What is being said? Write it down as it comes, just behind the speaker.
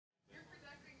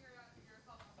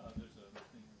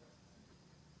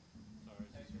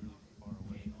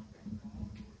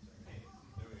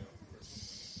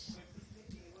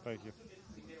Thank you.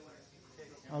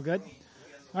 All good?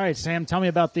 All right, Sam, tell me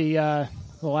about the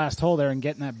last hole there and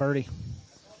getting that birdie.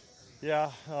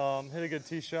 Yeah, hit a good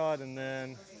tee shot and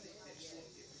then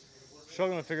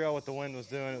struggling to figure out what the wind was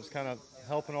doing. It was kind of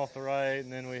helping off the right, and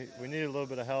then we needed a little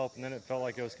bit of help, and then it felt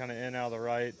like it was kind of in out of the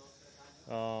right.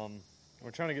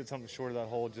 We're trying to get something short of that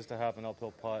hole just to have an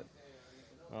uphill putt,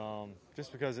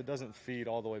 just because it doesn't feed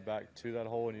all the way back to that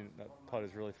hole, and that putt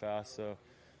is really fast. So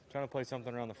trying to play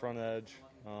something around the front edge.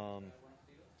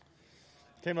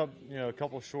 Came up, a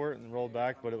couple short and rolled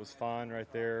back, but it was fine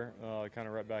right there, kind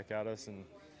of right back at us. And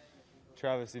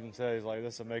Travis even said, he's like,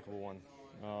 this is a makeable one.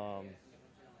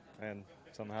 And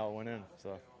somehow it went in.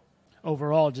 So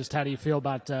Overall, just how do you feel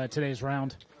about today's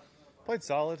round? Played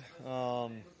solid.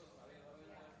 Kind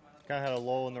of had a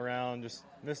lull in the round, just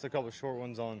missed a couple short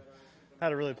ones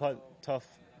had a really tough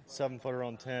 7-footer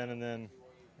on 10, and then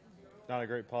not a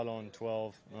great putt on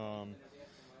 12.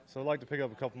 So I'd like to pick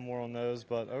up a couple more on those,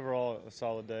 but overall a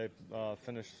solid day.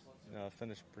 Finished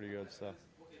pretty good. So.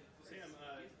 Sam,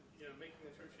 making the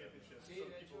tour championship, some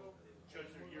people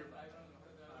judge their year.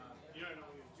 You're not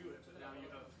only going to do it, but now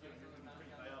you're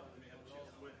pretty high up and they have a chance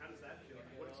to win. How does that feel?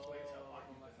 What explains how hot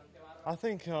you've been? I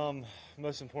think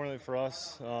most importantly for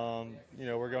us,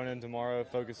 we're going in tomorrow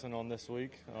focusing on this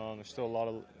week. There's still a lot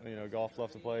of golf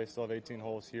left to play. Still have 18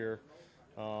 holes here.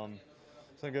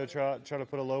 So I'm going to try to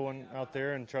put a low one out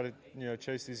there and try to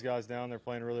chase these guys down. They're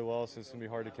playing really well, so it's going to be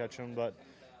hard to catch them. But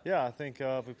yeah, I think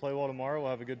if we play well tomorrow,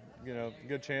 we'll have a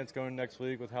good chance going next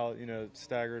week with how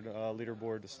staggered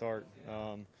leaderboard to start.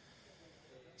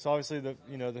 So obviously the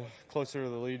closer to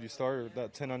the lead you start,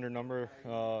 that 10 under number,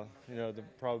 the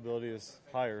probability is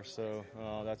higher. So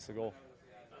that's the goal.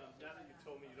 Now that you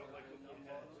told me you don't like looking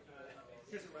ahead,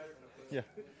 here's a writer. Yeah.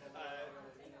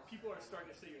 People are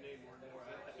starting to say your name more and more.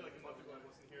 I feel like a month ago I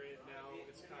wasn't hearing it. Now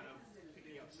it's kind of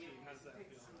picking up steam. How does that feel?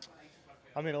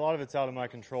 I mean, a lot of it's out of my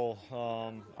control.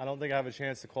 I don't think I have a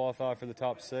chance to qualify for the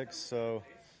top 6. So,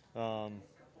 the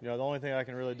only thing I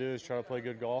can really do is try to play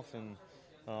good golf. And,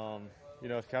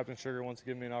 if Captain Sugar wants to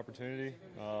give me an opportunity,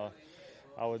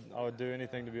 I would do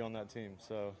anything to be on that team.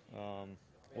 So,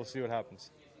 we'll see what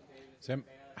happens. Sam,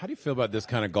 how do you feel about this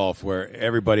kind of golf where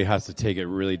everybody has to take it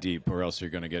really deep or else you're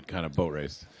going to get kind of boat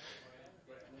raced?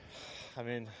 I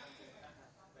mean,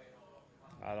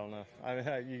 I don't know. I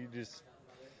mean,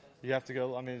 you have to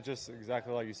go. I mean, just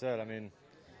exactly like you said. I mean,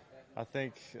 I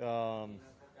think, a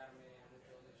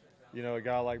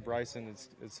guy like Bryson,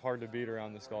 it's hard to beat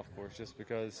around this golf course just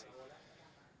because,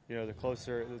 the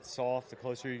closer it's soft, the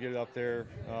closer you get up there,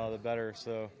 the better.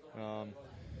 So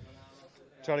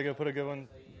try to go put a good one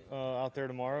out there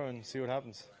tomorrow and see what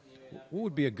happens. What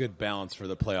would be a good balance for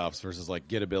the playoffs versus like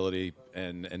gettability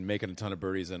and making a ton of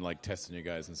birdies and like testing you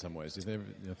guys in some ways? Do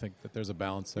you think that there's a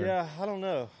balance there? Yeah, I don't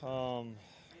know.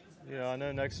 I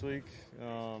know next week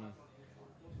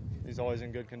he's always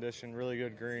in good condition, really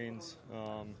good greens.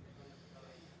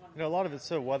 A lot of it's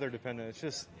so weather dependent.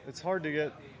 It's hard to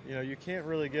get. You can't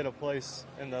really get a place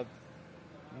in the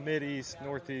mid-east,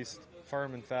 northeast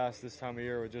firm and fast this time of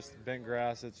year with just bent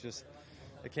grass. It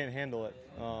can't handle it.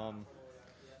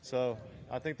 So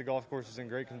I think the golf course is in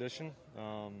great condition.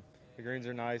 The greens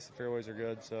are nice, the fairways are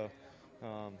good, so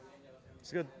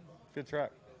it's a good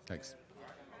track. Thanks.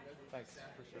 Thanks.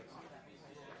 Appreciate it.